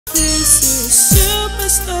This is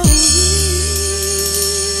Superstory.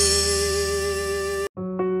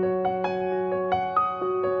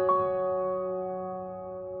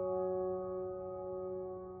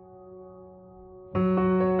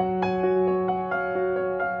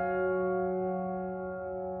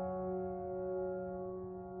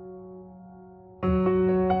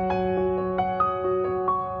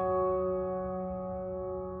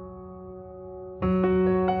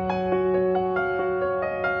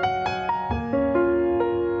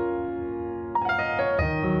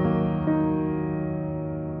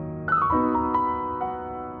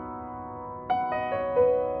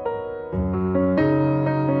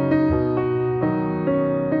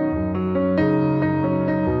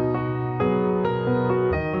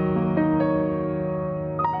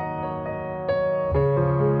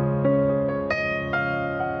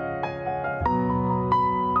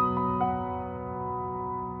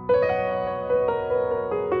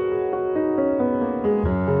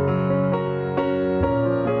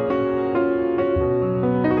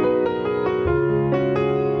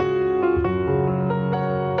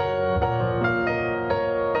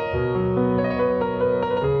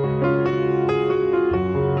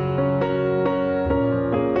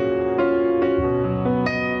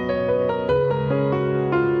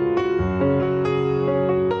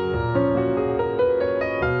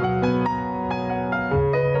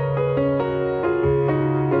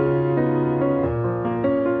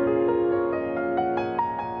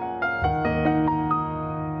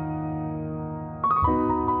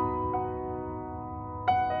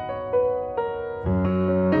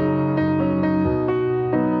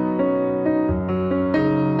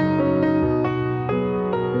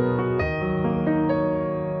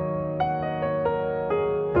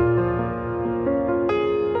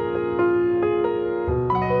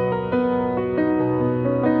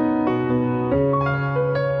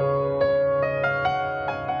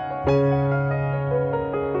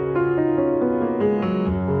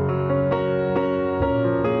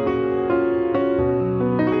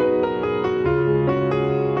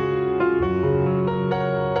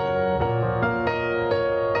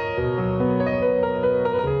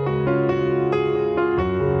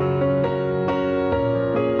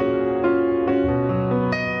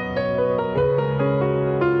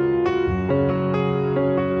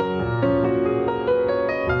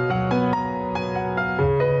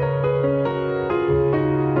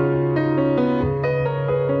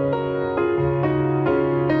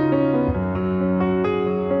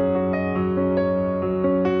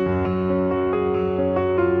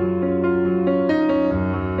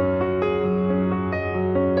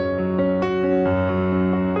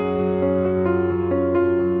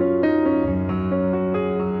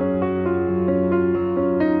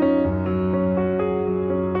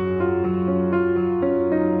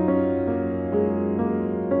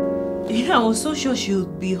 I was so sure she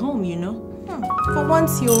would be home, you know. For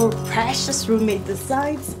once, your precious roommate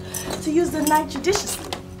decides to use the night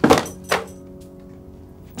judiciously.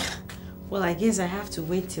 Well, I guess I have to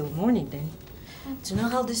wait till morning then to know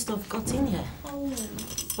how this stuff got in here. Oh.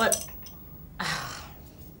 But I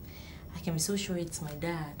can be so sure it's my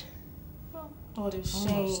dad. What a shame.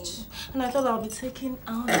 Almost. And I thought I'll be taking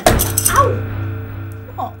out. Ow!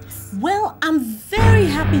 What? Well, I'm very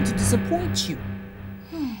happy to disappoint you.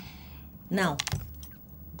 Now,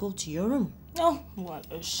 go to your room. Oh, what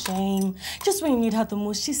a shame. Just when you need her the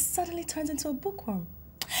most, she suddenly turns into a bookworm.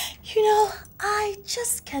 You know, I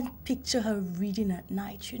just can't picture her reading at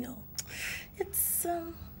night, you know. It's,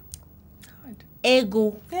 hard.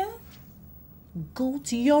 Ego. Yeah? Go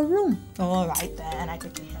to your room. All right, then. I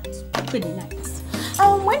take your hands. Pretty nice.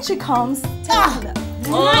 When she comes, tell her that.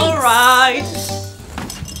 All right.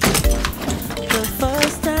 The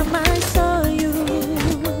first time I saw you,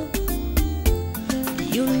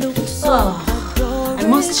 you looked so adorable. I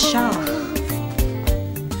must shower.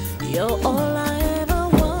 You're all I ever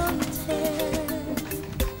wanted.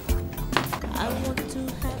 I want to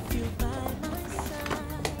have you by my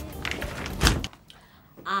side.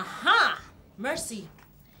 Aha! Mercy,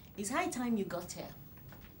 it's high time you got here.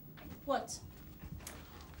 What?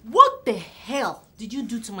 What the hell did you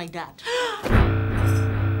do to my dad?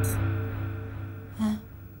 Huh?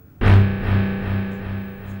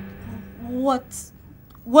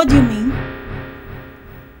 What do you mean?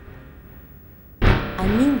 I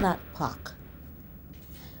mean that park.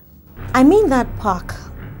 I mean that park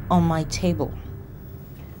on my table.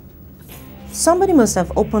 Somebody must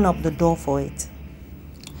have opened up the door for it.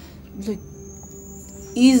 Look,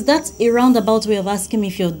 is that a roundabout way of asking me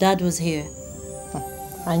if your dad was here?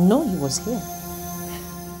 I know he was here.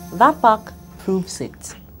 That park proves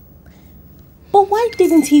it. But why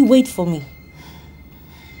didn't he wait for me?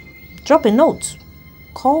 Drop a note,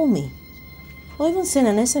 call me, or even send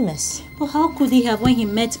an SMS. But how could he have when he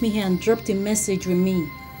met me here and dropped a message with me?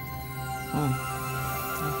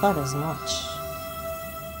 I thought as much.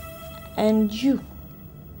 And you?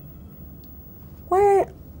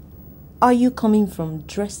 Where are you coming from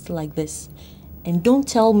dressed like this? And don't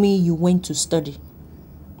tell me you went to study.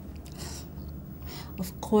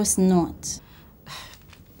 Of course not.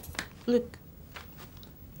 Look,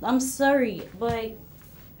 I'm sorry, but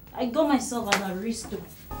I got myself an aristo.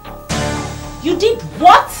 You did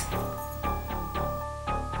what?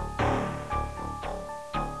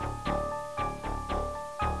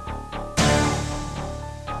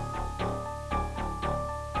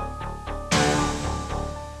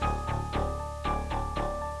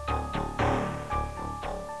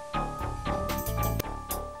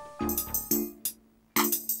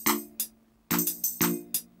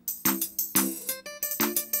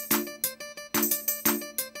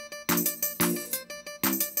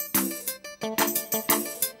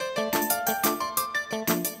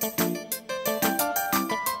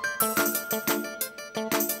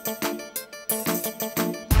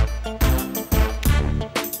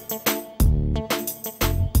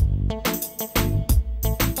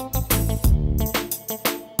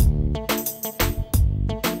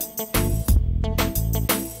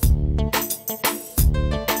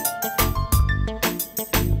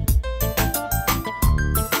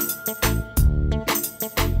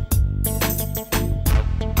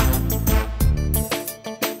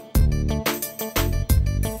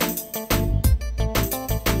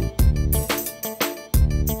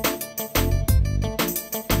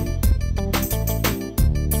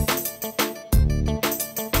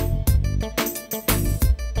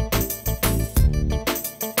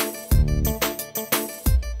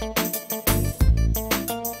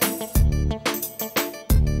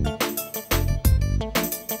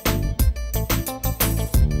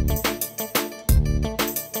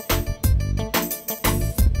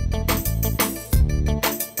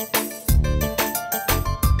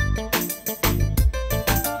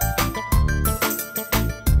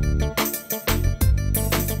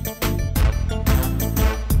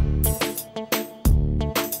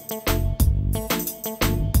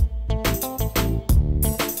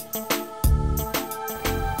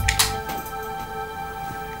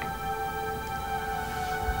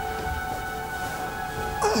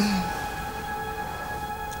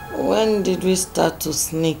 When did we start to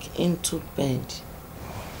sneak into bed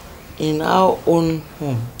in our own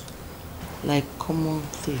home like common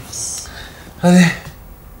thieves? Honey,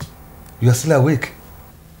 you are still awake?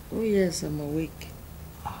 Oh yes, I'm awake.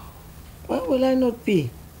 Why will I not be?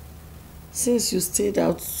 Since you stayed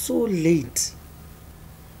out so late.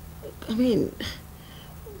 I mean,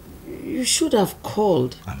 you should have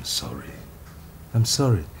called. I'm sorry. I'm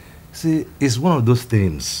sorry. See, it's one of those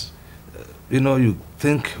things. You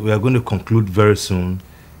think we are going to conclude very soon,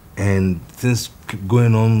 and things keep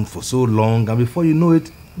going on for so long, and before you know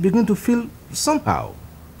it, you begin to feel somehow.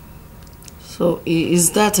 So,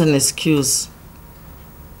 is that an excuse?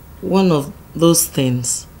 One of those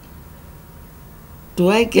things? Do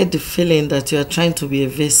I get the feeling that you are trying to be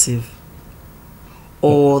evasive?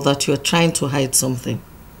 Or that you are trying to hide something?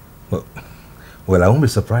 Well, I won't be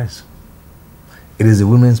surprised. It is a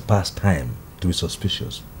woman's pastime to be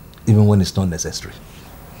suspicious, even when it's not necessary.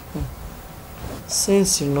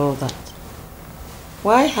 Since you know that,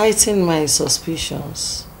 why heighten my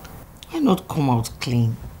suspicions? Why not come out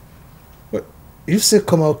clean? But you say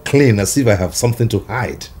come out clean as if I have something to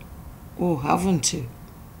hide. Oh, haven't you?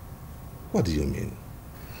 What do you mean?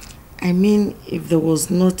 I mean, if there was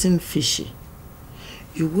nothing fishy,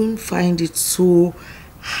 you wouldn't find it so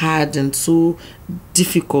hard and so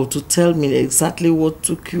difficult to tell me exactly what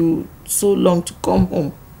took you so long to come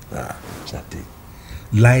home. Chati.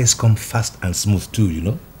 Lies come fast and smooth too, you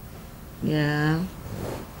know? Yeah.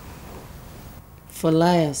 For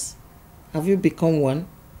liars, have you become one?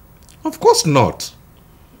 Of course not.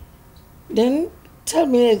 Then tell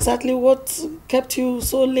me exactly what kept you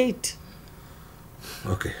so late.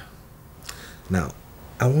 Okay. Now,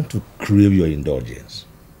 I want to crave your indulgence.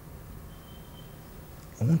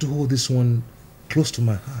 I want to hold this one close to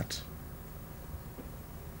my heart.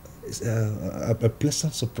 It's a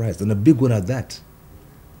pleasant surprise, and a big one at that.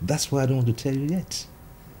 That's why I don't want to tell you yet.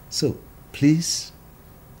 So, please.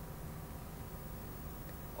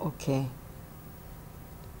 Okay.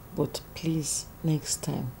 But please, next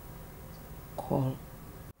time, call.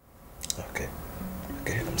 Okay.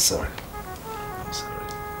 Okay, I'm sorry. I'm sorry.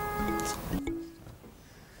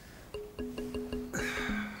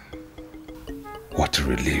 What a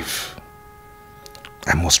relief.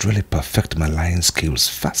 I must really perfect my lying skills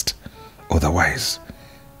fast. Otherwise,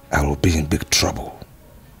 I will be in big trouble.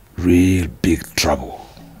 Real big trouble.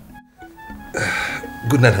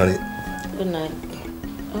 Good night, honey. Good night.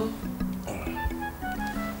 Oh.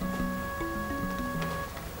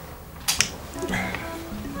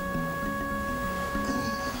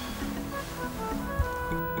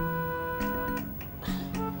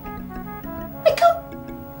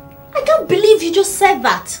 I can't believe you just said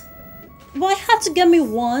that. But I had to get me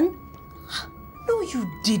one. No, you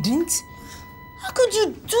didn't. How could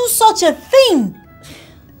you do such a thing?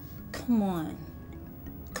 Come on.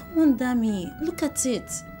 Come on, Dami. Look at it.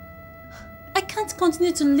 I can't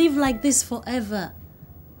continue to live like this forever.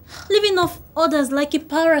 Living off others like a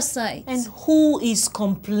parasite. And who is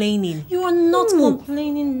complaining? You are not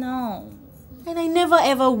complaining now. And I never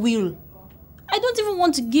ever will. I don't even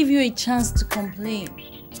want to give you a chance to complain.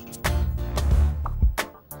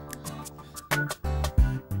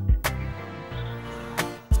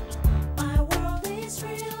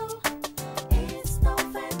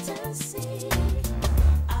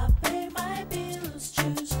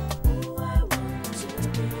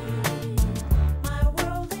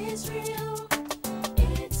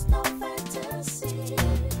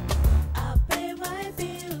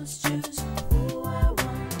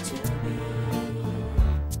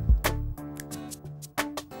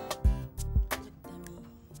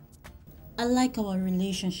 I like our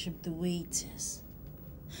relationship the way it is.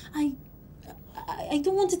 I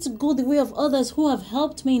don't want it to go the way of others who have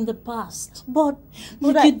helped me in the past. But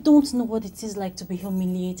you don't know what it is like to be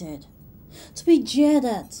humiliated, to be jeered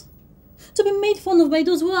at, to be made fun of by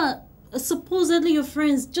those who are supposedly your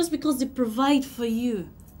friends just because they provide for you.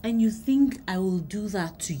 And you think I will do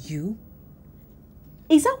that to you?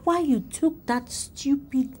 Is that why you took that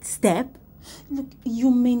stupid step? Look, you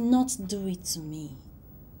may not do it to me.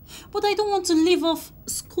 But I don't want to live off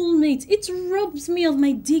schoolmates. It robs me of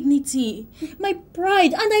my dignity, my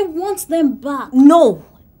pride, and I want them back. No,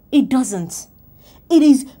 it doesn't. It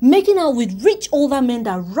is making out with rich older men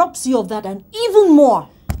that robs you of that and even more.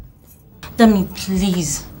 Dami,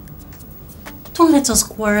 please. Don't let us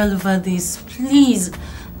quarrel over this. Please.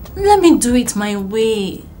 Let me do it my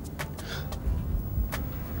way.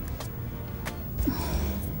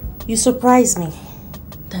 You surprise me.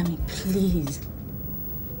 Dami, please.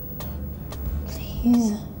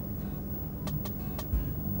 Please.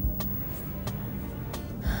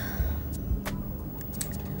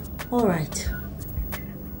 All right.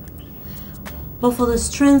 But for the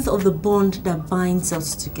strength of the bond that binds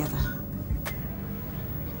us together,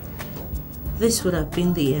 this would have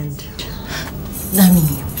been the end.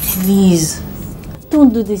 Dami, please.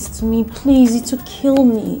 Don't do this to me, please. It will kill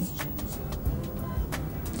me.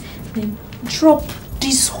 Then drop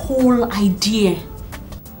this whole idea.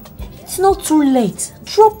 It's not too late.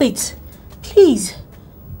 Drop it. Please.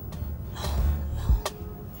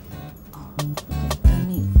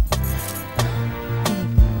 Dami.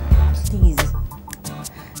 Please.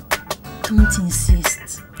 Don't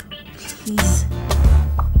insist. Please.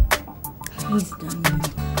 Please, Dami.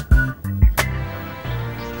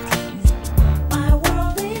 My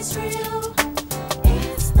world is real.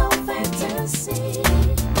 It's no fantasy.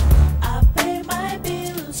 I pay my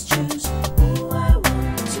bills, choose who I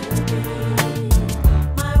want to be.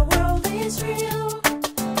 My world is real.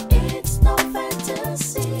 It's no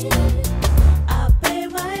fantasy. I pay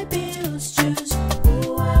my bills, choose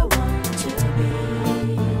who I want to be.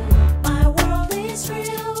 My world is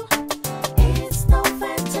real. It's no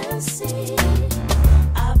fantasy.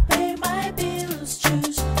 I pay my bills,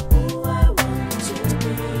 choose who I want to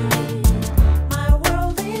be. My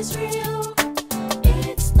world is real.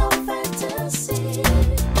 It's no fantasy.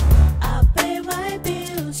 I pay my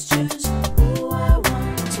bills, choose who I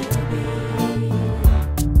want to be.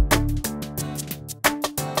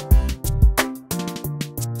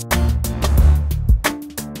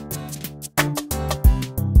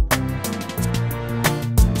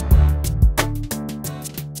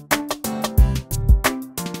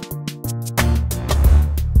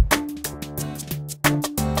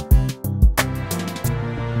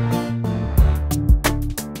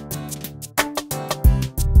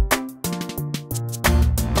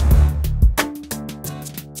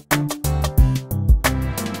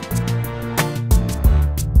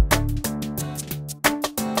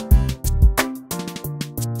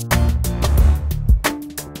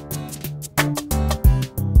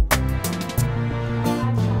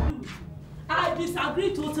 I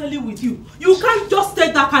disagree totally with you. You can't just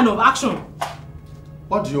take that kind of action.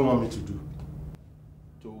 What do you want me to do?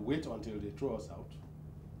 To wait until they throw us out?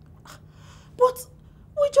 But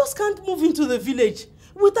we just can't move into the village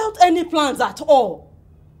without any plans at all.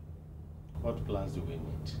 What plans do we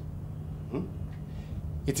need? Hmm?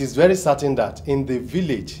 It is very certain that in the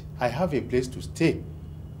village, I have a place to stay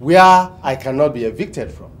where I cannot be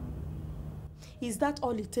evicted from. Is that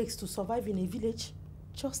all it takes to survive in a village?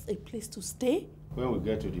 Just a place to stay? When we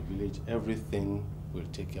get to the village, everything will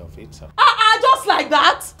take care of itself. Just like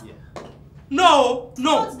that? Yeah. No.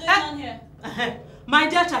 What's going on here? My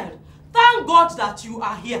dear child, thank God that you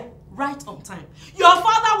are here, right on time. Your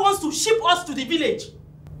father wants to ship us to the village.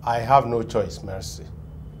 I have no choice, Mercy.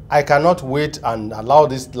 I cannot wait and allow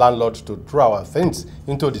this landlord to throw our things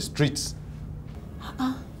into the streets.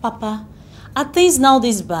 Papa, are things now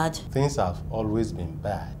this bad? Things have always been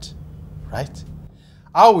bad, right?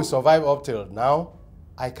 How we survive up till now,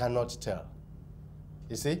 I cannot tell.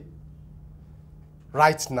 You see?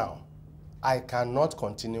 Right now, I cannot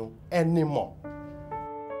continue anymore.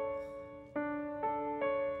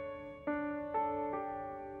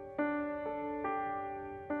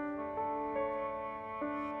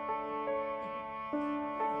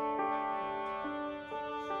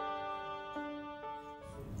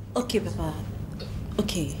 Okay, Papa.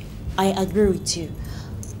 Okay, I agree with you.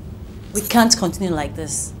 We can't continue like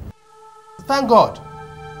this. Thank God.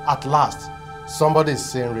 At last, somebody is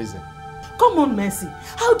saying reason. Come on, Mercy.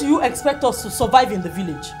 How do you expect us to survive in the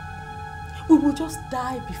village? We will just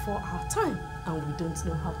die before our time, and we don't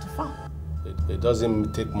know how to farm. It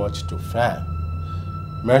doesn't take much to farm.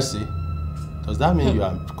 Mercy, does that mean you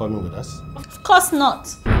are coming with us? Of course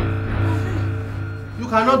not. You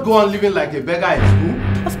cannot go on living like a beggar at school.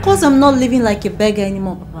 Of course I'm not living like a beggar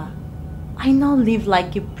anymore, Papa. I now live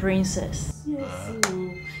like a princess.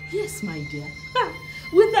 Yes, my dear.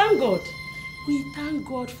 We thank God. We thank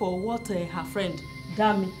God for what her friend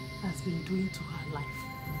Dami has been doing to her life.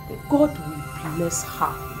 God will bless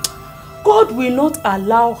her. God will not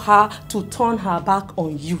allow her to turn her back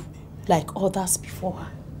on you like others before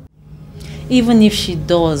her. Even if she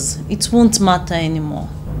does, it won't matter anymore.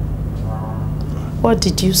 What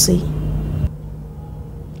did you say?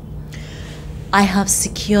 I have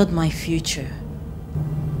secured my future.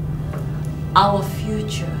 Our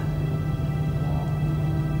future.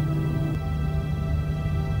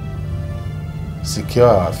 Secure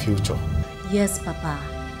our future. Yes, Papa.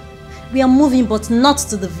 We are moving, but not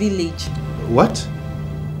to the village. What?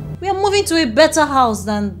 We are moving to a better house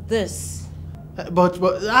than this. But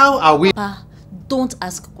how are we? Papa, don't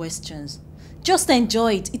ask questions. Just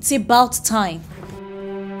enjoy it. It's about time.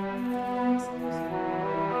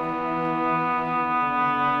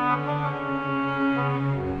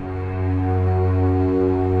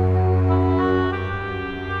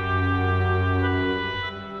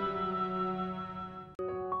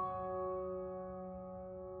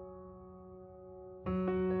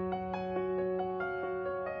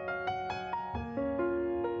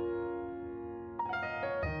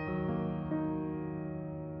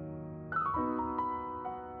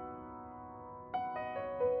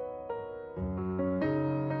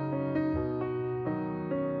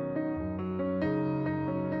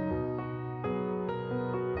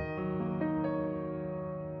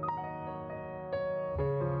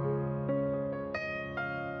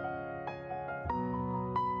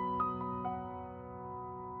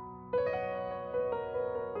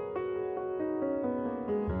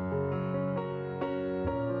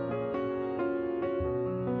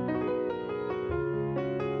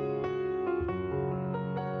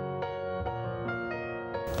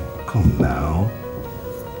 Come now.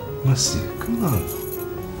 Mercy, come on.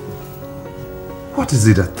 What is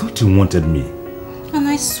it? I thought you wanted me. And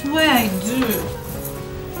I swear I do.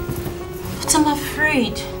 But I'm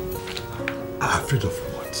afraid. Afraid of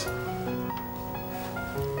what?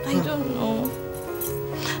 I don't know.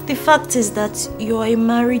 The fact is that you're a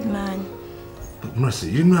married man. But Mercy,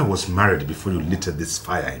 you know I was married before you lit this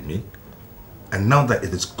fire in me. And now that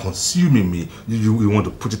it is consuming me, you want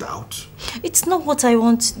to put it out? It's not what I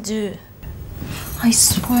want to do. I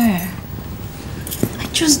swear. I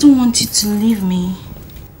just don't want you to leave me.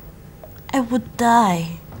 I would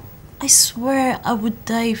die. I swear I would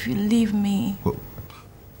die if you leave me. Well,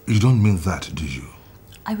 you don't mean that, do you?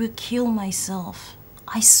 I will kill myself.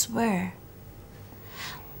 I swear.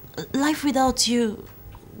 Life without you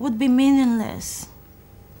would be meaningless.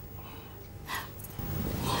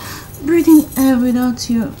 Breathing air without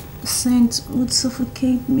your scent would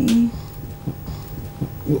suffocate me.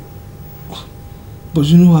 But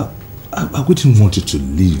you know what? I wouldn't want you to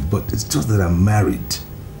leave, but it's just that I'm married.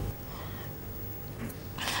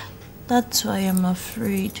 That's why I'm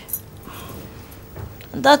afraid.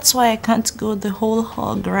 That's why I can't go the whole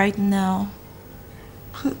hog right now.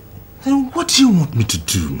 Then what do you want me to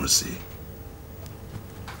do, Mercy?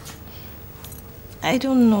 I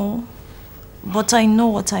don't know. But I know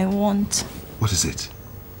what I want. What is it?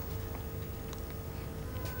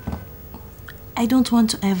 I don't want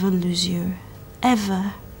to ever lose you.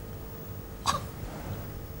 Ever.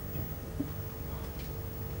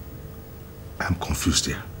 I'm confused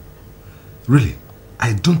here. Really,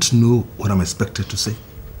 I don't know what I'm expected to say.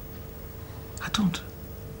 I don't.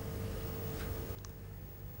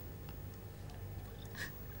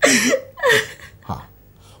 Huh?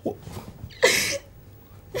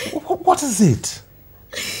 What is it?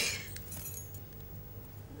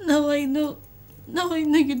 Now I know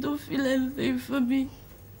you don't feel anything for me.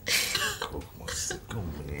 Come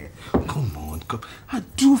on, here. Come on. I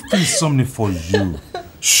do feel something for you.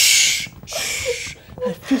 Shh.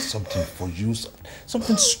 I feel something for you.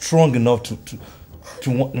 Something strong enough to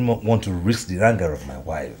want to risk the anger of my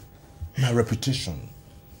wife, my reputation,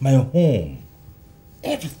 my home,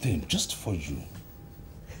 everything just for you.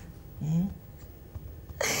 Hmm?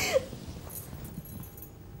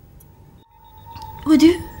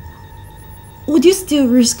 Would you still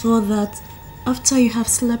risk all that after you have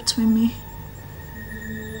slept with me?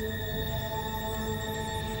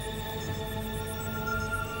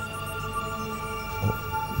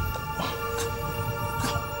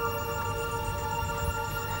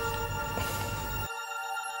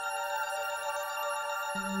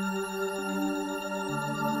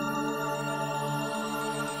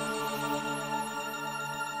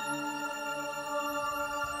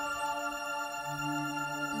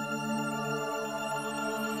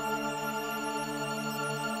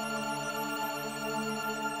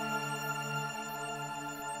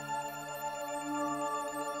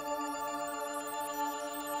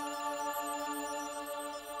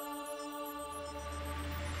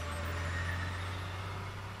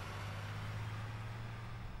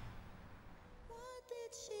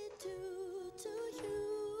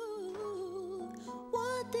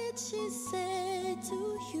 What did she say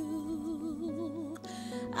to you?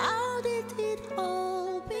 How did it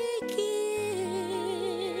all begin?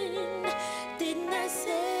 Didn't I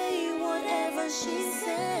say whatever she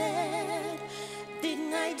said?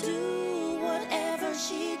 Didn't I do whatever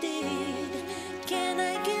she did? Can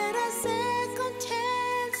I get a second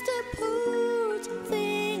chance to put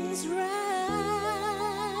things right?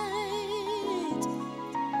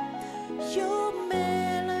 Your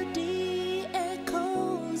melody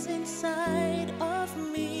echoes inside of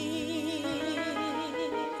me.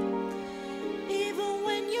 Even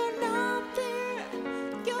when you're not there,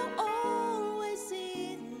 you're always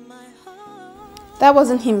in my heart. That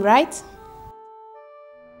wasn't him, right?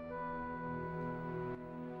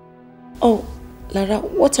 Oh, Lara,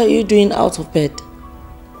 what are you doing out of bed?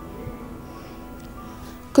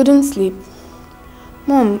 Couldn't sleep.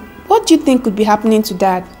 Mom, what do you think could be happening to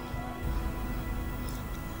Dad?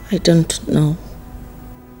 I don't know.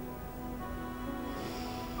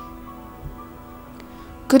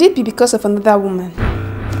 Could it be because of another woman?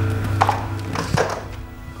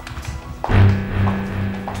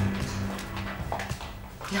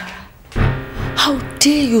 How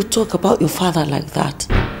dare you talk about your father like that?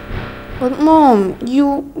 But Mom,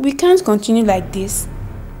 we can't continue like this.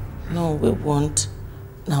 No, we won't.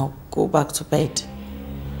 Now, go back to bed.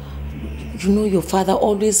 You know your father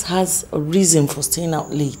always has a reason for staying out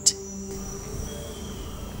late.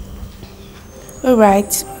 All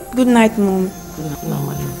right. Good night, Mom. Good night, my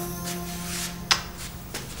love.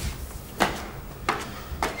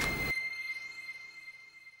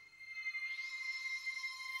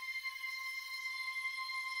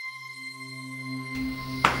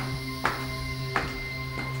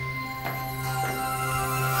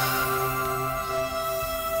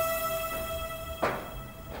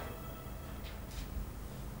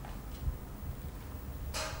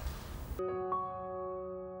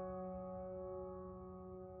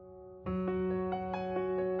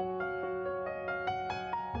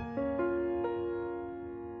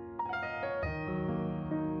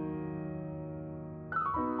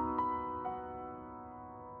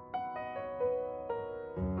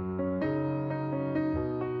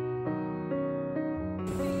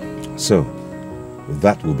 So,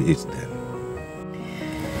 that will be it then.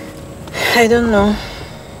 I don't know.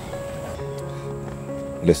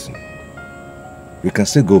 Listen, we can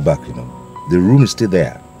still go back, you know. The room is still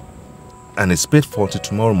there. And it's paid for till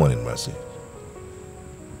tomorrow morning, Mercy.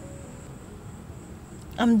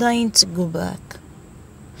 I'm dying to go back.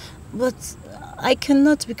 But I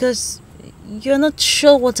cannot because you're not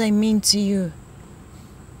sure what I mean to you.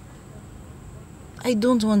 I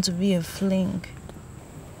don't want to be a fling.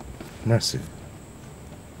 Mercy,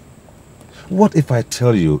 what if I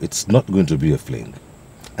tell you it's not going to be a fling,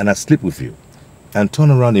 and I sleep with you, and turn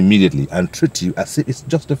around immediately and treat you as if it's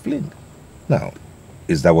just a fling? Now,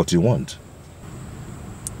 is that what you want?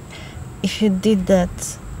 If you did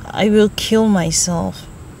that, I will kill myself.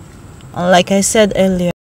 And like I said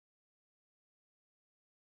earlier.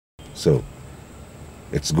 So,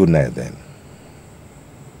 it's good night then.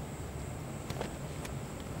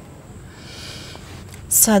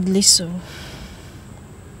 Sadly so.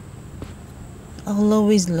 I'll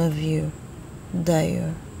always love you,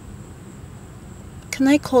 Dayo. Can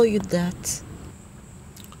I call you that?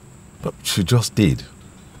 But she just did.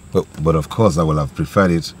 But of course I will have preferred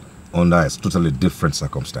it under a totally different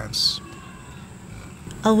circumstance.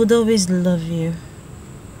 I would always love you.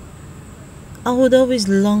 I would always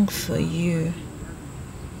long for you.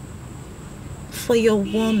 For your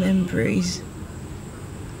warm embrace.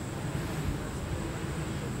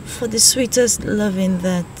 For the sweetest loving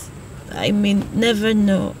that I may never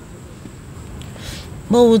know,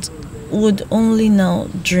 but would only now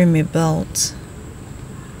dream about.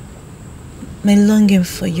 My longing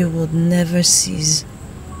for you would never cease.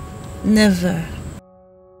 Never.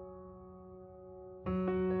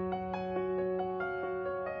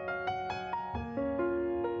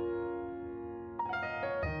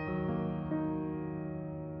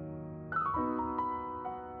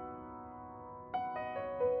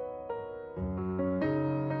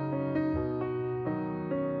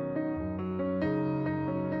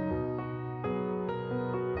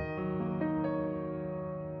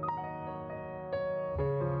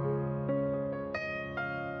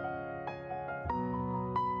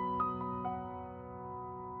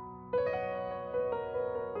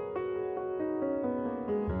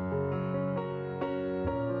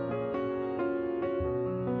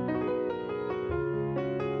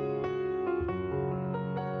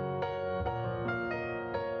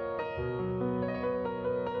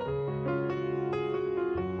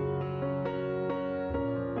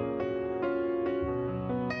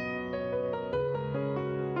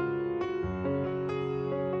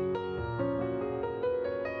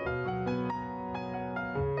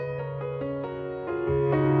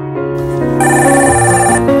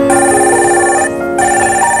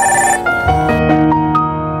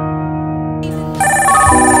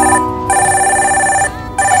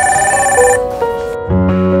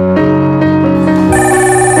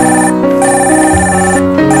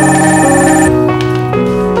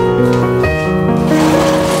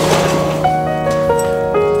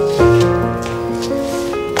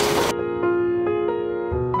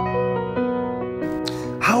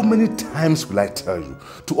 How many times will I tell you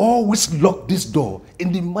to always lock this door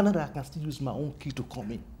in the manner that I can still use my own key to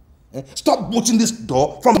come in? Stop watching this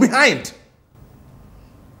door from behind!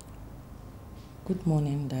 Good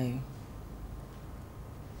morning, Dayo.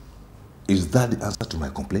 Is that the answer to my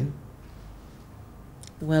complaint?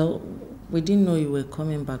 Well, we didn't know you were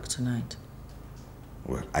coming back tonight.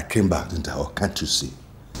 Well, I came back, didn't I? Or can't you see?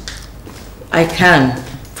 I can.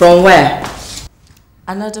 From where?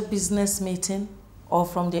 Another business meeting? Or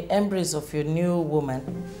from the embrace of your new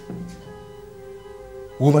woman?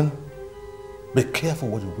 Woman, be careful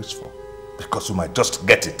what you wish for, because you might just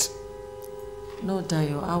get it. No,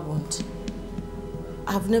 Dayo, I won't.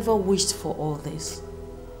 I've never wished for all this.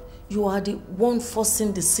 You are the one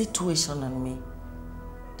forcing the situation on me.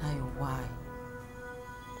 Dayo, why?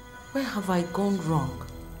 Where have I gone wrong?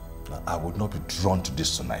 I would not be drawn to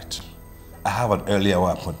this tonight. I have an early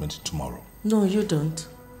hour appointment tomorrow. No, you don't.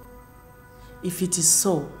 If it is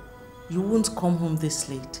so, you won't come home this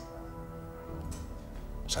late.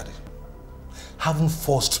 Shadi, haven't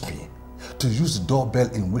forced me to use the doorbell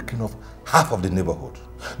in waking up half of the neighborhood.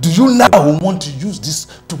 Do you now want to use this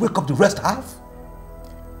to wake up the rest half?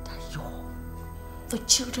 Dayo, the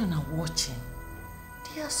children are watching.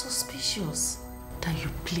 They are suspicious.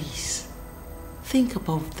 Dayo, please, think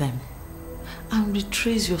about them and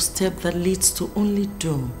retrace your step that leads to only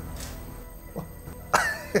doom.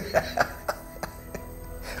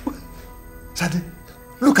 Shadi,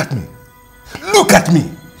 look at me. Look at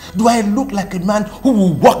me. Do I look like a man who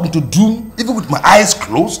will walk into doom even with my eyes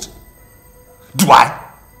closed? Do I?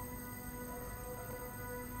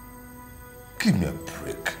 Give me a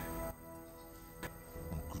break.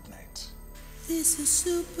 Good night. This is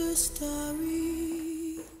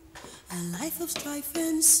Superstory, a life of strife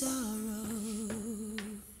and sorrows.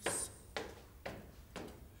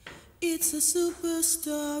 It's a super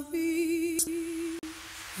story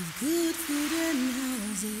with good food and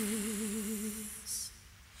houses,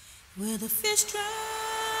 where the fish drowns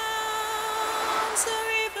or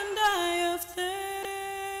even die of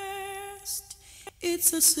thirst.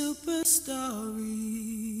 It's a super story,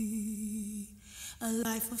 a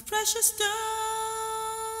life of precious stones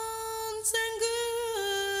and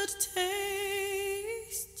good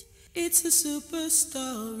taste. It's a super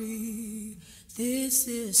story. This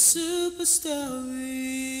is Superstory.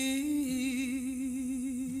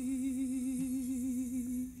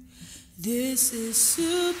 This is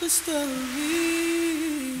Superstory.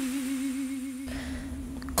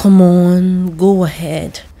 Come on, go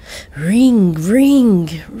ahead. Ring,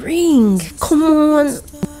 ring, ring. Come on.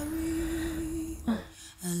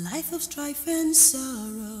 A life of strife and sorrows.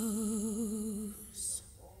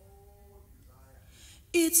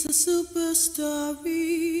 It's a super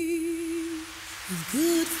story with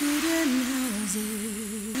good food and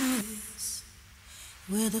houses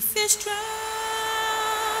where the fish drowns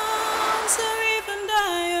or even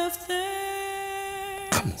die of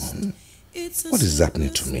thirst. Come on. It's a What is happening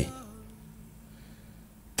to super me?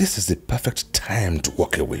 This is the perfect time to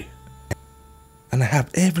walk away. And I have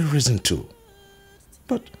every reason to.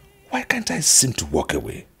 But why can't I seem to walk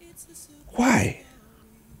away? Why?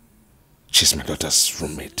 She's my daughter's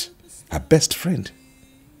roommate, her best friend.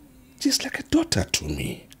 She's like a daughter to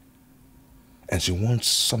me. And she wants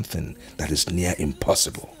something that is near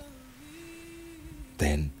impossible.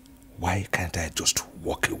 Then why can't I just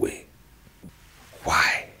walk away?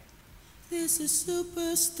 Why? This is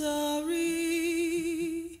Superstory,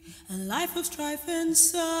 a life of strife and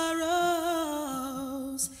sorrows.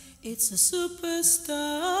 It's a super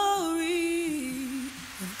story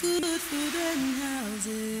of good food and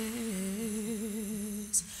houses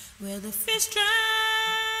where the fish drowns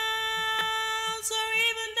or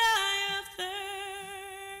even die of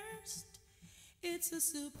thirst. It's a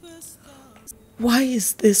super story. Why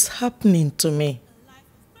is this happening to me?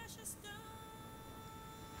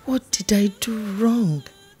 What did I do wrong?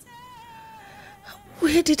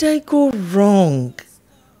 Where did I go wrong?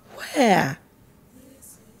 Where?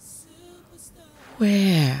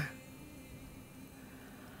 Where?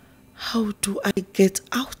 How do I get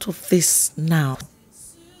out of this now?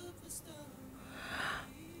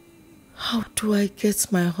 How do I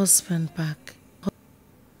get my husband back?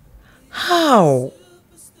 How?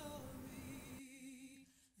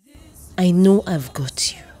 I know I've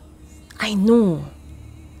got you. I know.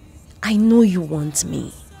 I know you want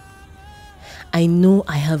me. I know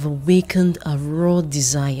I have awakened a raw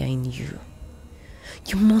desire in you.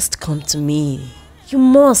 You must come to me. You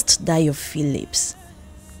must die of Phillips.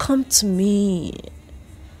 Come to me.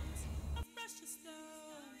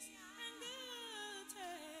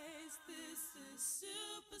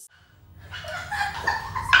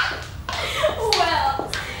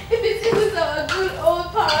 Well, if it was our good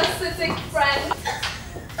old parasitic friend.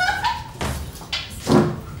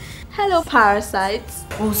 Hello, parasites.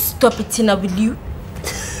 Oh, stop it, Tina, will you?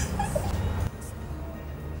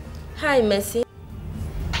 Hi, Mercy.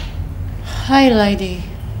 Hi, lady.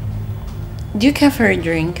 Do you care for a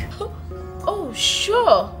drink? Oh,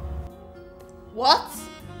 sure. What?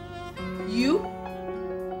 You?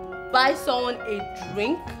 Buy someone a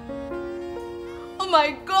drink? Oh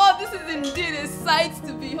my god, this is indeed a sight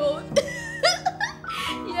to behold.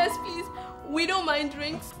 Yes, please. We don't mind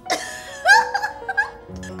drinks.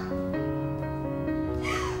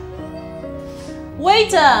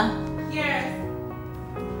 Waiter! Yes.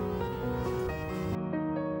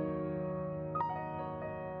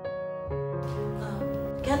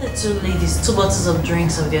 Get the two ladies 2 bottles of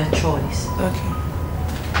drinks of their choice. Okay.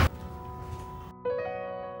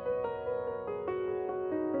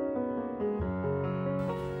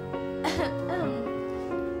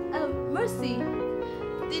 Mercy,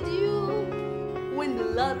 did you win the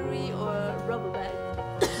lottery or rob a bank?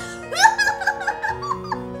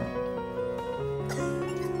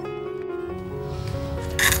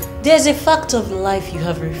 There's a fact of life you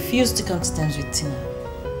have refused to come to terms with, Tina.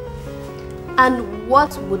 And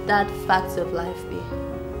what would that fact of life be?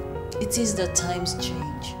 It is that times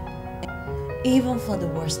change. Even for the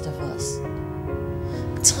worst of us.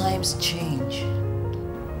 Times change.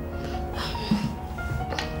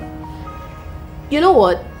 You know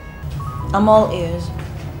what? I'm all ears.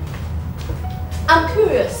 I'm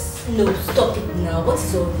curious. No, stop it now. What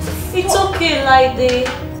is all this? It's okay, lady.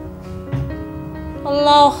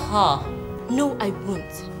 Allow her. No, I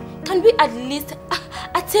won't. Can we at least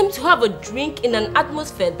attempt to have a drink in an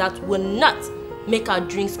atmosphere that will not make our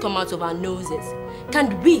drinks come out of our noses?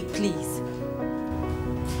 Can we, please?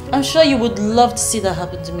 I'm sure you would love to see that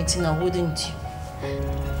happen to me, Tina, wouldn't you?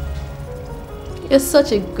 You're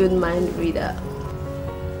such a good mind reader.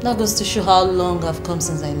 That goes to show how long I've come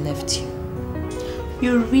since I left you.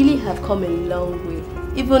 You really have come a long way.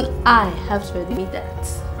 Even I have to admit that.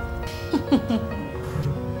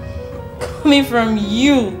 Coming from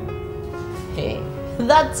you. Hey,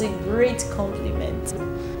 that's a great compliment.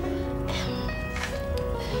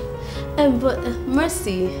 But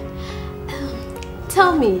Mercy,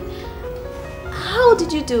 tell me, how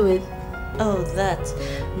did you do it? Oh, that.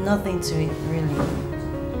 Nothing to it, really.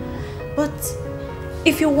 But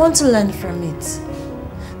if you want to learn from it,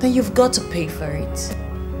 then you've got to pay for it.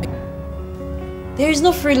 There is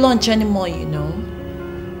no free lunch anymore, you know.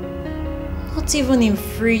 Not even in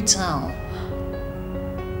Freetown.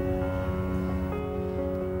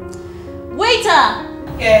 Waiter!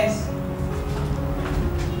 Yes.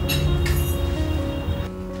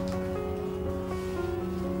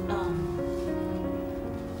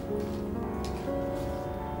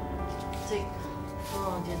 Take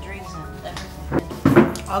all your drinks and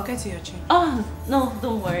everything. I'll get to your change. Oh, no,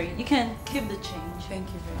 don't worry. You can keep the change. Thank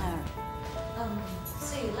you very much.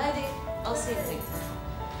 See you later. I'll see you later.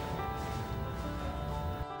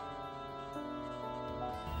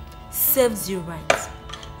 Serves you right.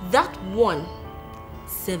 That one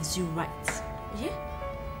serves you right. Yeah?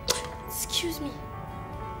 Excuse me.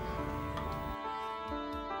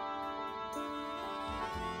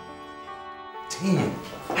 Damn,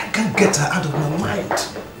 I can't get her out of my mind.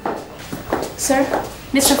 Sir,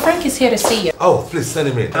 Mr. Frank is here to see you. Oh, please send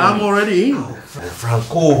him in. I'm already in. Oh,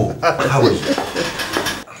 Franco, how is it?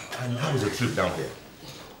 And how was the trip down here?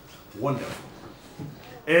 Wonderful.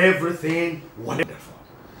 Everything wonderful.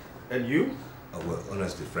 And you? Oh, well,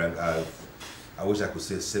 honestly, Frank, I wish I could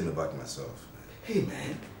say the same about myself. Hey,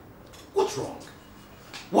 man. What's wrong?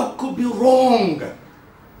 What could be wrong?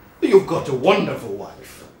 You've got a wonderful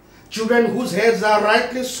wife. Children whose heads are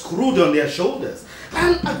rightly screwed on their shoulders.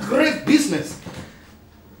 And a great business.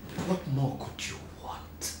 What more could you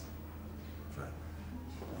want? Frank,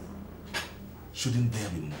 shouldn't there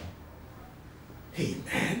be more? Hey,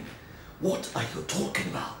 man. What are you talking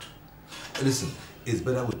about? Listen, it's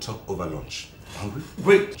better we talk over lunch. Hungry?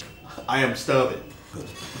 Great. I am starving. Good.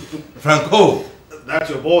 Franco! That's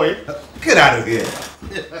your boy. Get out of here.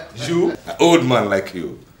 You, an old man like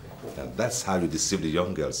you. And that's how you deceive the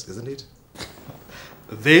young girls, isn't it?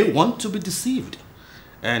 They want to be deceived.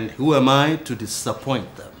 And who am I to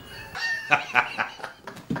disappoint them?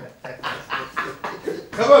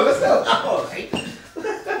 Come on, let's go. All right.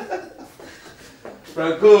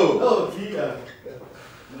 Franco. Oh, yeah.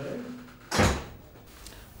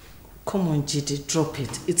 Come on, Jide, drop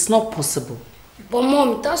it. It's not possible. But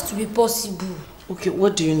Mom, it has to be possible. Okay,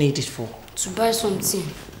 what do you need it for? To buy something.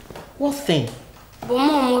 What thing? But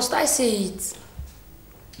Mom, must I say it?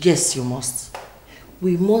 Yes, you must.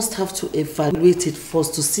 We must have to evaluate it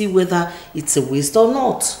first to see whether it's a waste or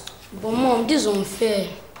not. But Mom, this is unfair.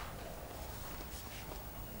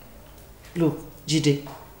 Look, Jide,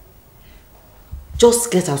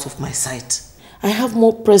 just get out of my sight. I have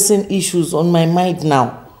more pressing issues on my mind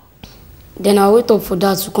now. Then I'll wait up for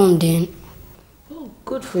that to come then. Oh,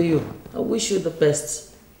 good for you. I wish you the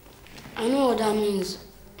best. I know what that means.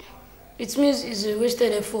 It means it's a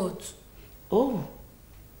wasted effort. Oh,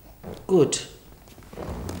 good.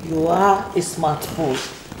 You are a smart fool.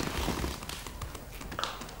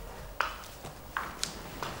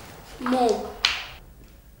 Mom.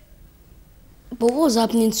 But what's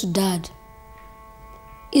happening to Dad?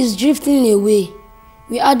 He's drifting away.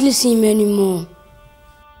 We hardly see him anymore.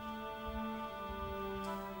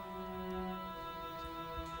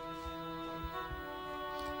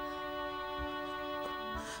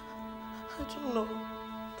 I don't know.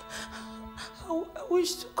 I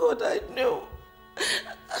wish to God I knew. I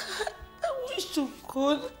wish to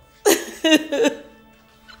God.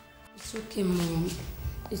 It's okay, Mom.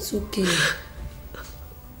 It's okay.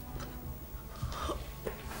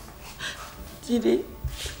 Jide,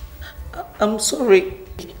 I'm sorry.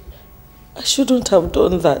 I shouldn't have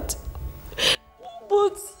done that.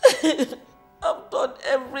 But I've done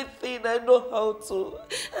everything I know how to.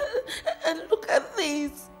 And look at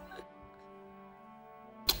this.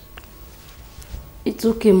 It's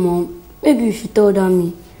okay, Mom. Maybe you should tell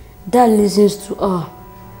Dami. Dad listens to her.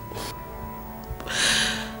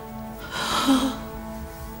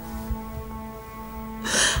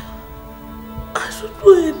 I don't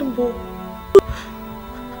know anymore.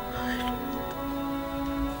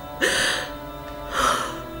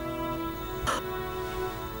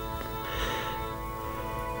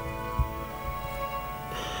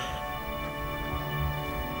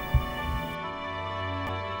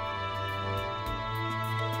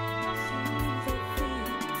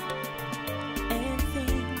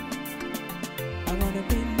 I wanna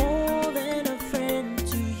be more than a friend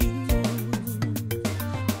to you.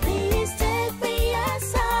 Please take me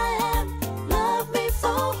as I am.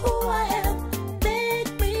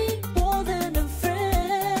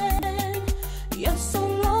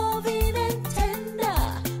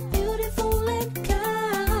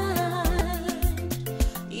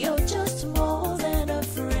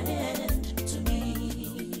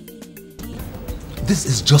 This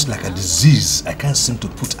is just like a disease I can't seem to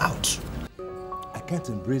put out. I can't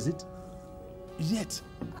embrace it, yet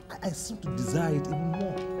I seem to desire it even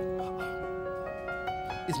more.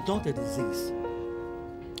 It's not a disease.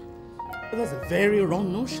 That's a very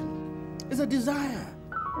wrong notion. It's a desire.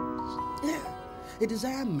 Yeah, a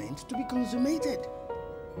desire meant to be consummated.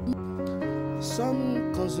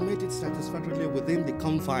 Some consummate it satisfactorily within the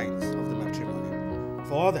confines of the matrimony.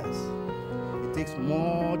 For others, it takes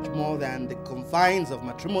much more than the confines of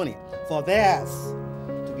matrimony for theirs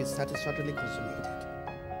to be satisfactorily consummated.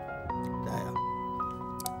 Daya,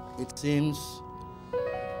 it seems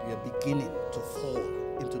you're beginning to fall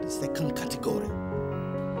into the second category.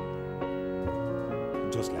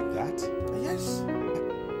 Just like that? Yes.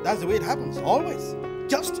 That's the way it happens, always.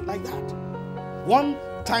 Just like that. One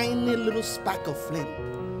tiny little spark of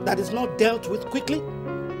flame that is not dealt with quickly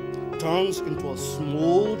turns into a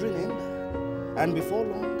smoldering ember, and before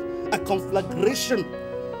long, a conflagration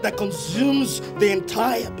that consumes the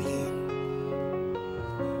entire being.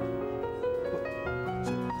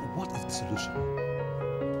 So what is the solution?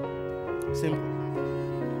 Simple.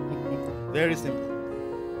 Very simple.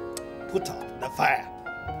 Put out the fire.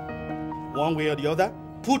 One way or the other,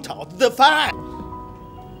 put out the fire.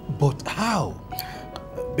 But how?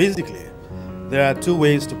 Basically, there are two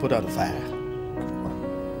ways to put out the fire.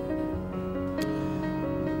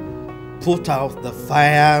 Put out the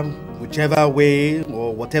fire whichever way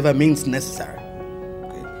or whatever means necessary.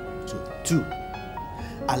 Okay. Two,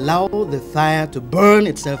 allow the fire to burn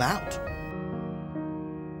itself out.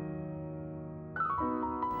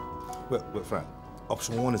 Well, Frank,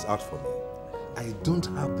 option 1 is out for me. I don't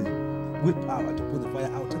have the willpower to put the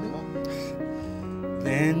fire out anymore.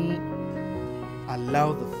 Then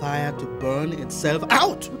allow the fire to burn itself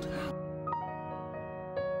out.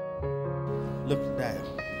 Look, Daya,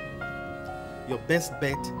 your best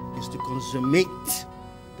bet is to consummate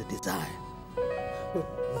the desire. Well,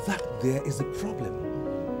 that there is the problem.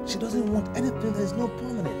 She doesn't want anything that is not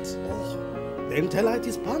permanent. Oh, then tell her it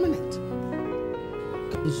is permanent.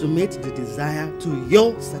 Consummate the desire to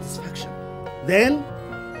your satisfaction. Then,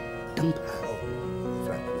 dump her. Oh,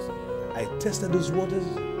 Frank, listen. I tested those waters.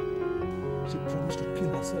 She promised to kill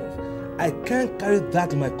herself. I can't carry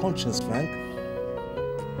that in my conscience, Frank.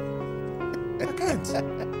 I can't.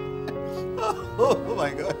 Oh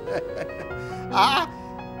my God.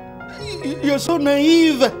 You're so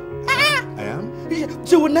naive. I am?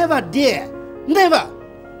 She would never dare. Never.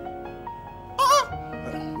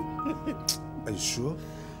 Are you sure?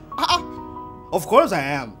 Of course I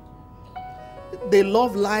am. They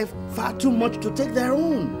love life far too much to take their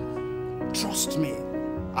own. Trust me,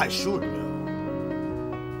 I should know.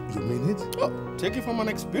 You mean it? Oh, take it from an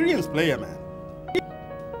experienced player, man.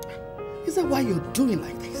 Is that why you're doing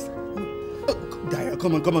like this? Daya,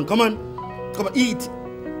 come on, eat,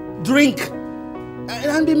 drink,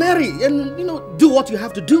 and be merry, and do what you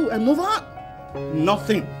have to do and move on.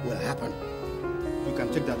 Nothing will happen. You can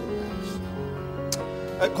take that to the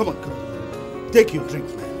house. Come on, take your drink,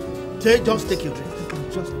 man. Just take your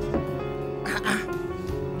drink. Just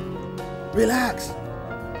relax.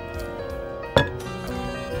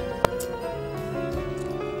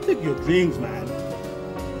 Take your drinks, man.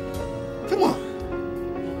 Come on.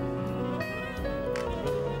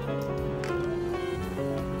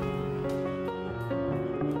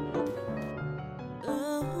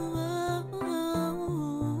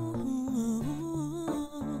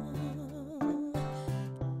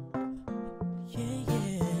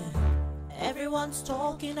 Everyone's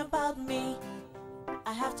talking about me.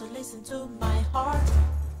 I have to listen to my heart.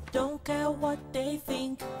 Don't care what they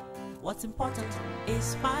think. What's important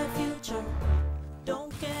is my future.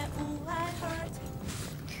 Don't care who I hurt.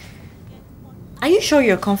 Are you sure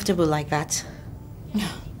you're comfortable like that?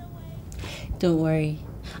 Don't worry.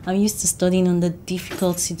 I'm used to studying under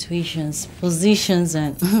difficult situations, positions,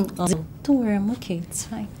 and don't worry, I'm okay. It's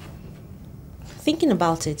fine. Thinking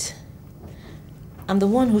about it, I'm the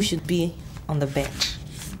one who should be on the bench.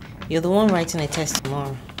 You're the one writing a test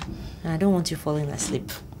tomorrow. And I don't want you falling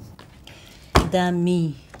asleep. Damn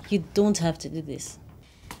me. You don't have to do this.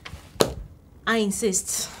 I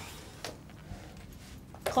insist.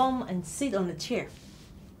 Come and sit on the chair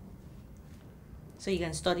so you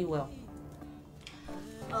can study well.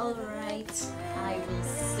 All right, I will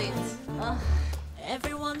sit.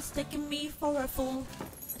 Everyone's taking me for a fool.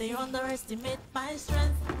 They underestimate my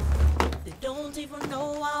strength. They don't even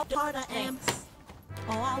know how hard I am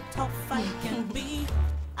or how tough I can be.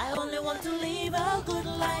 I only want to live a good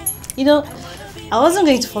life. I wasn't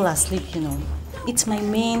going to fall asleep, It's my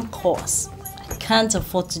main course. I can't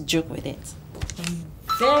afford to joke with it. I'm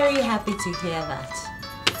very happy to hear that.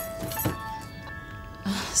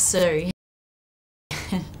 Sorry.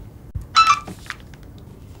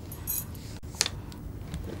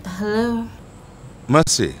 Hello?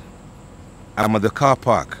 Mercy, I'm at the car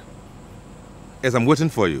park. Yes, I'm waiting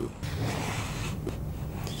for you.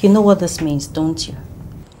 You know what this means, don't you?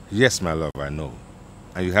 Yes, my love, I know.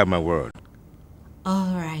 And you have my word.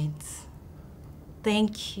 All right.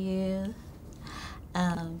 Thank you.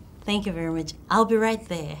 Thank you very much. I'll be right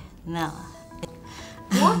there now.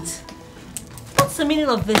 What? What's the meaning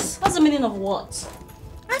of this? What's the meaning of what?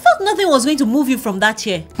 I thought nothing was going to move you from that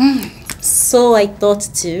chair. So I thought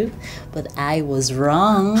too, but I was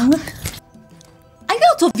wrong. Are you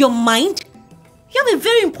out of your mind? You have a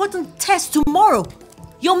very important test tomorrow.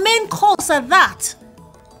 Your main course at that.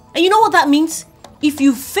 And you know what that means? If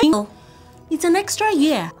you fail, it's an extra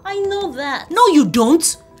year. I know that. No, you don't.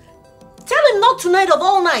 Tell him not tonight of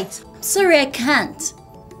all night. Sorry, I can't.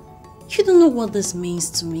 You don't know what this means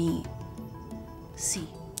to me. See,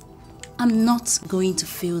 I'm not going to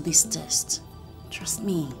fail this test. Trust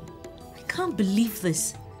me. I can't believe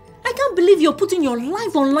this. I can't believe you're putting your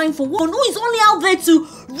life online for one who is only out there to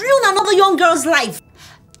ruin another young girl's life.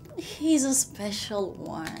 He's a special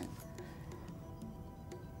one.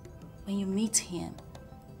 When you meet him,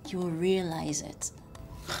 you will realize it.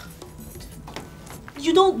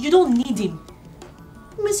 You don't need him.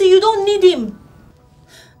 Missy, you don't need him.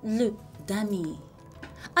 Look, Dami,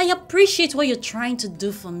 I appreciate what you're trying to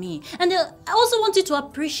do for me. And I also want you to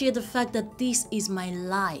appreciate the fact that this is my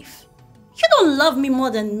life. You don't love me more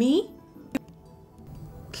than me.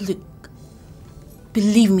 Look,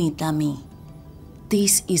 believe me, Dami,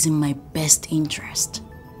 this is in my best interest.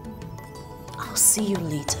 I'll see you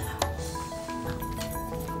later.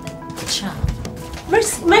 Ciao.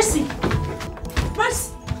 Mercy, Mercy!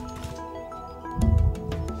 Mercy!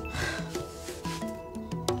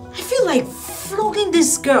 I feel like flogging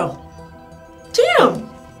this girl. Damn!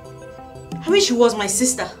 I wish she was my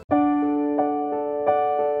sister.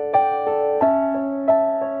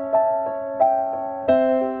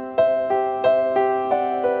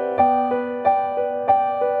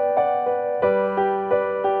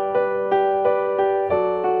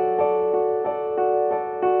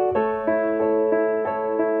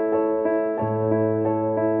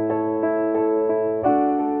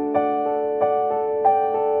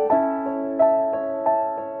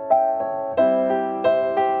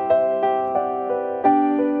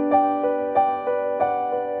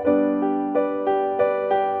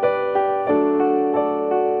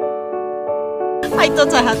 I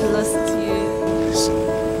thought I had lost you.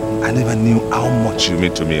 Listen, I never knew how much you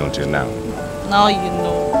mean to me until now. Now you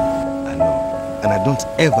know. I know. And I don't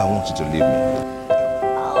ever want you to leave me.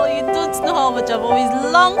 Oh, you don't know how much I've always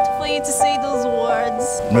longed for you to say those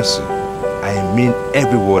words. Mercy, I mean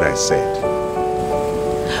every word I said.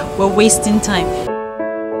 We're wasting time.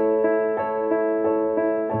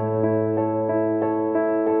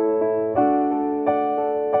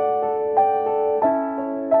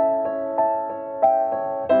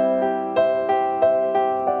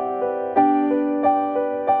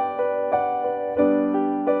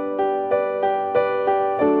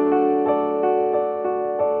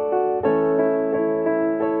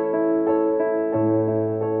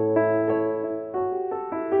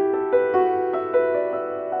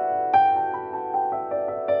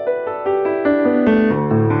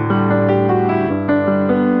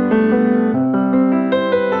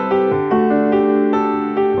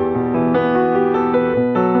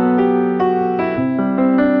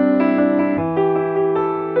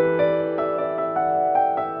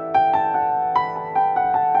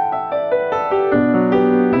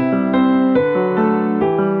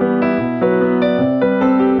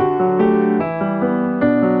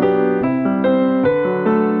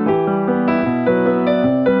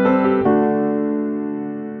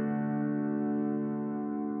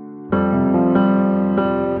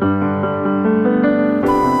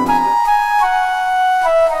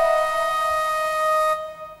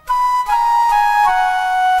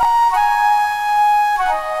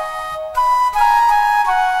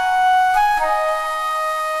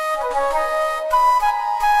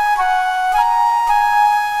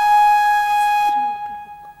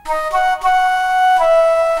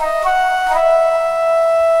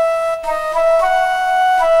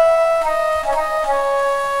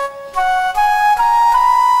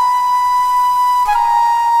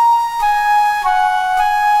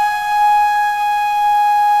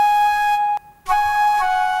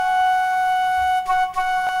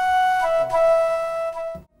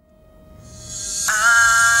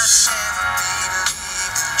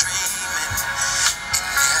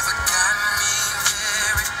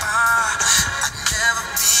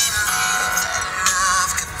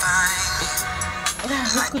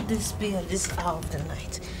 could this be at this hour of the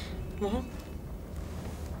night? Mom?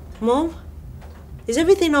 Mom? Is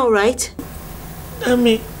everything alright?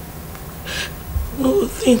 Dami, no,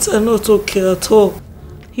 things are not okay at all.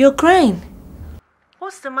 You're crying.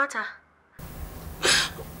 What's the matter?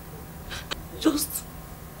 Just,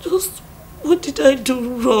 what did I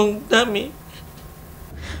do wrong, Dami?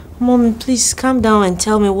 Mommy, please calm down and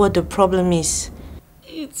tell me what the problem is.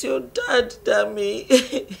 It's your dad,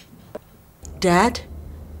 Dami. Dad?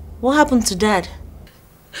 What happened to Dad?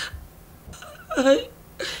 I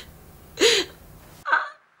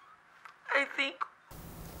think...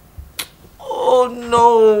 Oh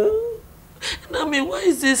no! Dami, why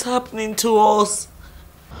is this happening to us?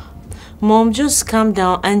 Mom, just calm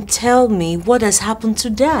down and tell me what has happened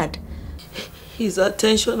to Dad. His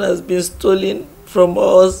attention has been stolen from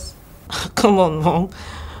us. Come on, Mom.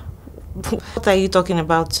 What are you talking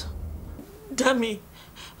about? Dami,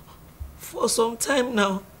 for some time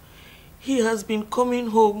now, he has been coming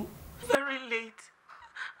home very late.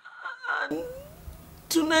 And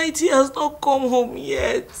tonight he has not come home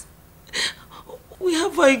yet. Where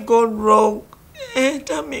have I gone wrong?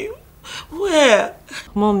 Dami, where?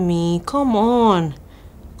 Mommy, come on.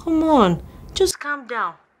 Come on. Just calm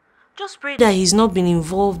down. Just pray that he's not been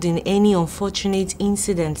involved in any unfortunate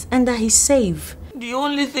incidents and that he's safe. The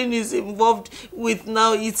only thing he's involved with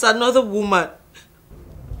now is another woman.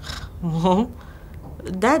 Mom,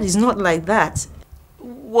 Dad is not like that.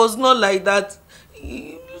 Was not like that.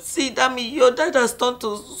 See, Dami, your dad has turned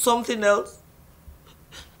to something else.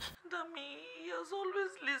 Dami, he has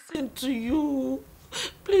always listened to you.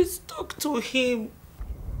 Please talk to him.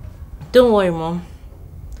 Don't worry, Mom.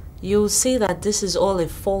 You'll see that this is all a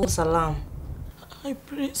false alarm. I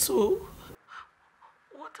pray so.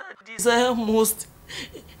 What I desire most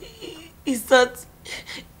is that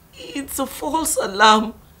it's a false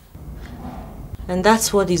alarm. And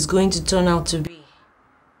that's what it's going to turn out to be.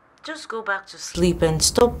 Just go back to sleep and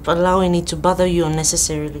stop allowing it to bother you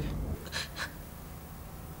unnecessarily.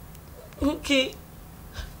 Okay.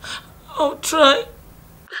 I'll try.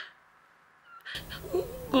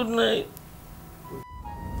 Good night.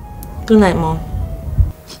 Good night, Mom.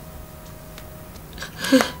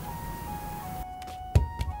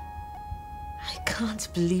 I can't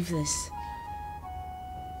believe this.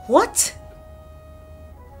 What?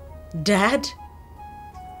 Dad?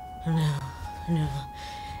 No.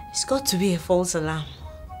 It's got to be a false alarm.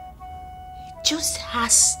 It just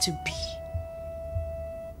has to be.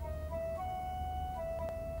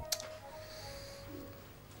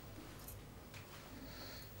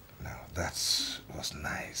 Now that was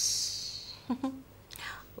nice.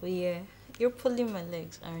 Oh yeah, you're pulling my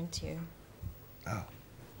legs, aren't you? Oh,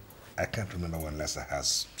 I can't remember when Lester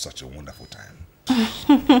has such a wonderful time.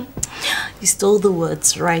 You stole the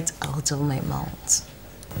words right out of my mouth.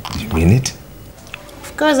 Do you mean it?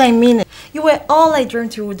 Of course I mean it. You were all I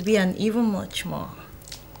dreamt you would be and even much more.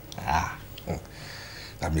 Ah,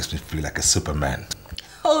 that makes me feel like a Superman.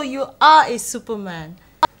 Oh, you are a Superman.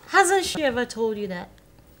 Hasn't she ever told you that?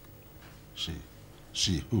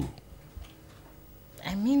 She who?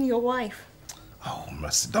 I mean your wife. Oh,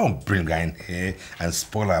 mercy, don't bring her in here and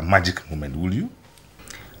spoil our magic moment, will you?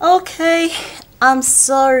 Okay, I'm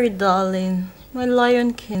sorry, darling. My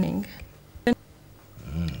Lion King.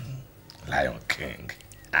 Lion King.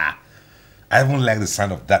 Ah, I even like the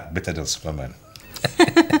sound of that better than Superman.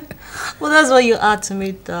 Well, that's what you are to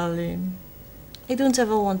me, darling. I don't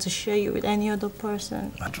ever want to share you with any other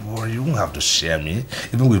person. Don't worry, you won't have to share me.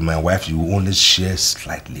 Even with my wife, you will only share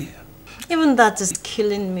slightly. Even that is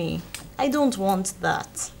killing me. I don't want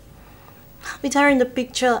that. With her in the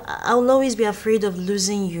picture, I'll always be afraid of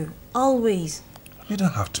losing you. Always. You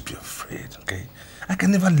don't have to be afraid, okay? I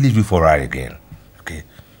can never leave you for her again, okay?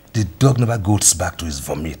 The dog never goes back to his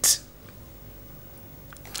vomit.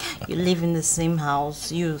 You live in the same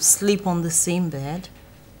house, you sleep on the same bed.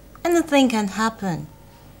 Anything can happen.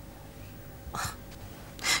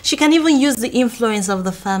 She can even use the influence of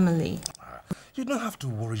the family. You don't have to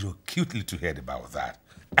worry your cute little head about that.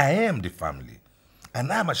 I am the family.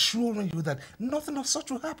 And I'm assuring you that nothing of such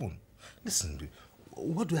will happen. Listen,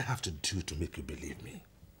 what do I have to do to make you believe me?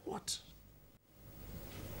 What?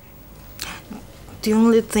 The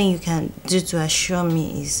only thing you can do to assure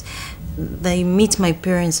me is that you meet my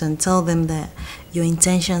parents and tell them that your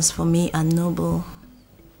intentions for me are noble.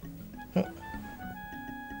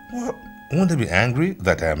 Well, won't they be angry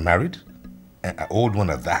that I am married? An old one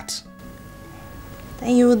at that?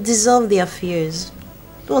 Then you will dissolve their fears.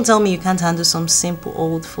 Don't tell me you can't handle some simple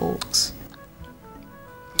old folks.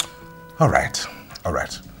 All right.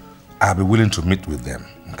 I'll be willing to meet with them,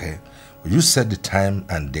 okay? Will you set the time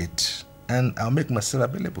and date and I'll make myself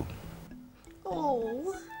available.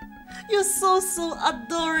 Oh, you're so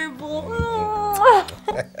adorable.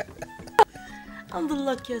 I'm the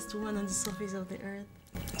luckiest woman on the surface of the earth.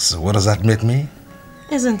 So what does that make me?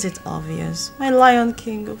 Isn't it obvious? My Lion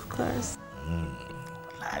King, of course.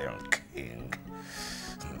 Lion King.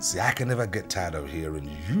 See, I can never get tired of hearing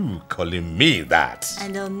you calling me that.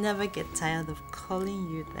 And I'll never get tired of calling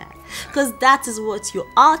you that. Because that is what you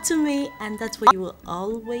are to me, and that's what you will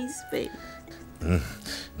always be.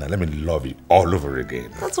 Now let me love you all over again.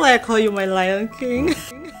 That's why I call you my Lion King.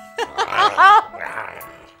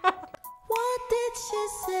 What did she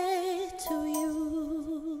say to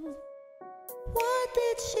you? What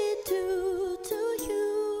did she do to you?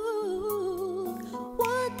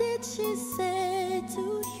 What did she say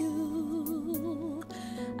to you?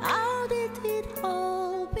 How did it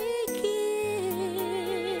all begin?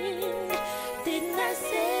 Didn't I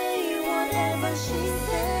say whatever she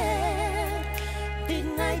said?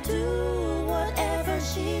 Didn't I do whatever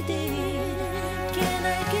she did? Can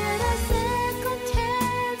I get a second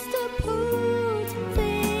chance to put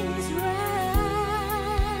things right?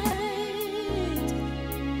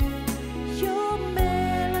 Your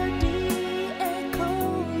melody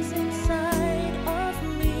echoes inside of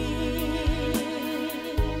me.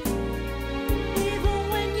 Even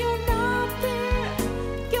when you're not there,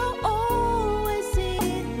 you're always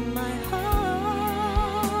in my heart.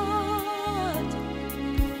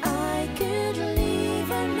 I could live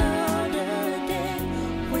another day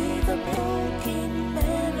with a broken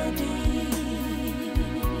melody.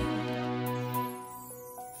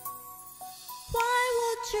 Why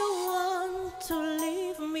would you want to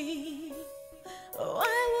leave me?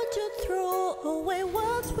 Why would you throw away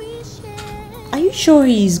what we shared? Are you sure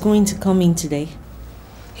he is going to come in today?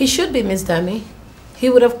 He should be, Miss Dami. He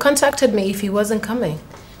would have contacted me if he wasn't coming.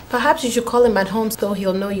 Perhaps you should call him at home so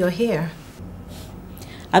he'll know you're here.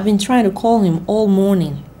 I've been trying to call him all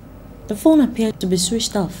morning. The phone appeared to be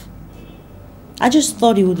switched off. I just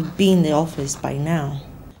thought he would be in the office by now.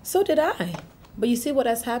 So did I. But you see what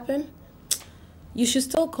has happened? You should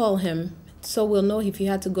still call him so we'll know if you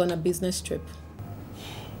had to go on a business trip.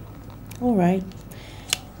 All right.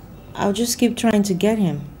 I'll just keep trying to get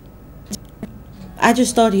him. I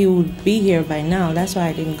just thought he would be here by now. That's why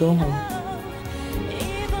I didn't go home.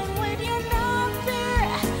 Even when you're not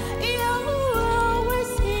there, you're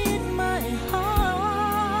always in my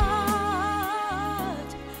heart.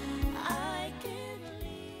 I can't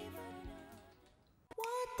leave.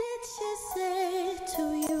 What did she say to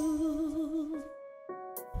you?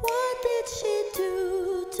 What did she do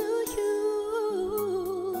to you?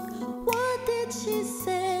 What did she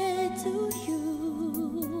say to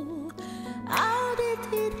you? How did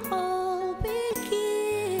it all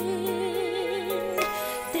begin?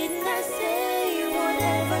 Didn't I say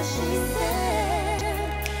whatever she said?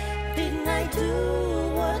 Didn't I do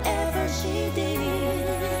whatever she did?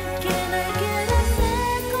 Can I get a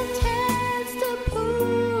second chance to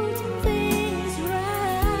put things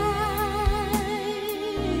right?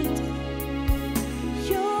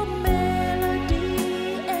 Your melody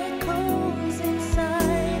echoes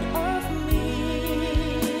inside of me.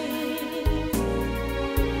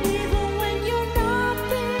 Even when you're not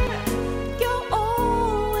there, you're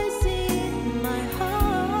always in my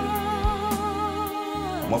heart.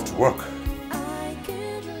 I'm off to work. I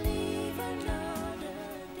could live another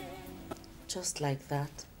day. Just like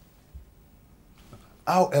that.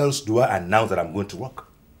 How else do I announce that I'm going to work?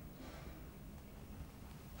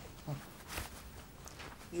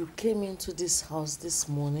 You came into this house this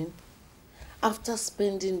morning after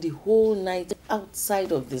spending the whole night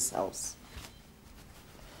outside of this house.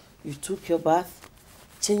 You took your bath,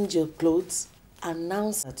 changed your clothes,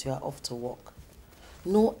 announced that you are off to work.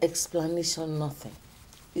 No explanation, nothing.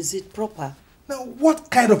 Is it proper? Now, what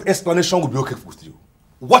kind of explanation would be okay with you?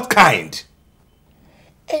 What kind?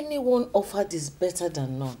 Anyone offered is better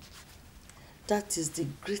than none. That is the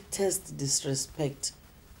greatest disrespect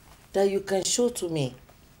that you can show to me.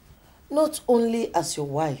 Not only as your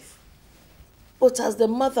wife, but as the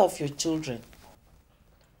mother of your children.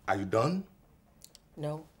 Are you done?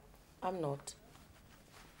 No, I'm not.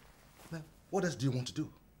 Now, what else do you want to do?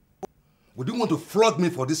 Would you want to flog me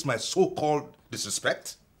for this, my so-called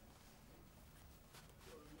disrespect?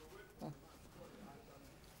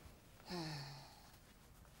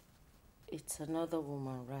 It's another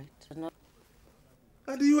woman, right?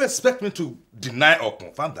 And do you expect me to deny or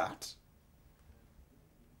confirm that?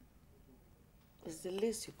 It's the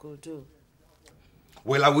least you could do.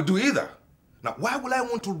 Well, I would do either. Now, why would I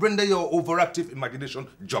want to render your overactive imagination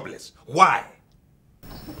jobless? Why?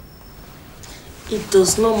 It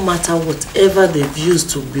does not matter whatever they've used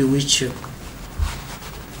to bewitch you.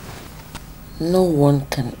 No one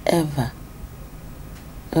can ever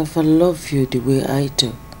love you the way I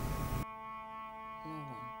do.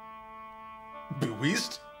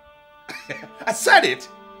 Bewitched? I said it!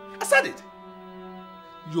 I said it!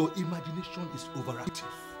 Your imagination is overactive.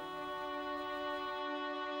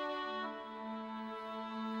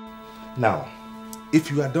 Now,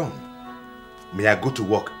 if you are done, may I go to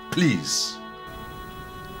work, please?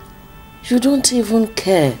 You don't even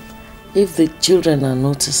care if the children are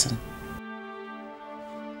noticing.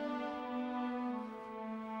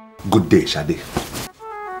 Good day, Shade.